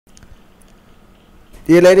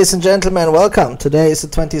Dear ladies and gentlemen, welcome. Today is the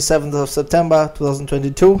 27th of September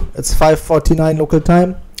 2022. It's 5:49 local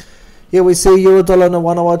time. Here we see euro dollar on a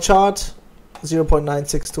 1 hour chart,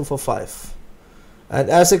 0.96245. And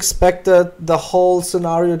as expected, the whole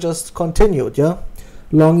scenario just continued, yeah?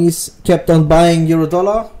 Longies kept on buying euro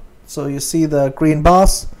dollar. So you see the green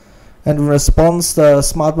bars. And in response, the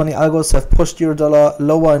smart money algos have pushed euro dollar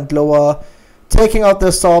lower and lower, taking out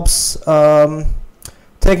their stops,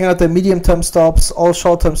 taking out their medium-term stops, all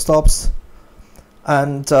short-term stops,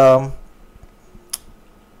 and no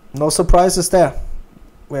surprises there.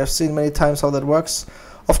 We have seen many times how that works.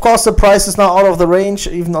 Of course, the price is now out of the range,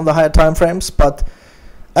 even on the higher time frames, but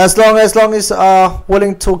as long as longies are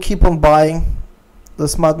willing to keep on buying, the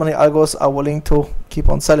smart money algos are willing to keep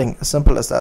on selling. As simple as that.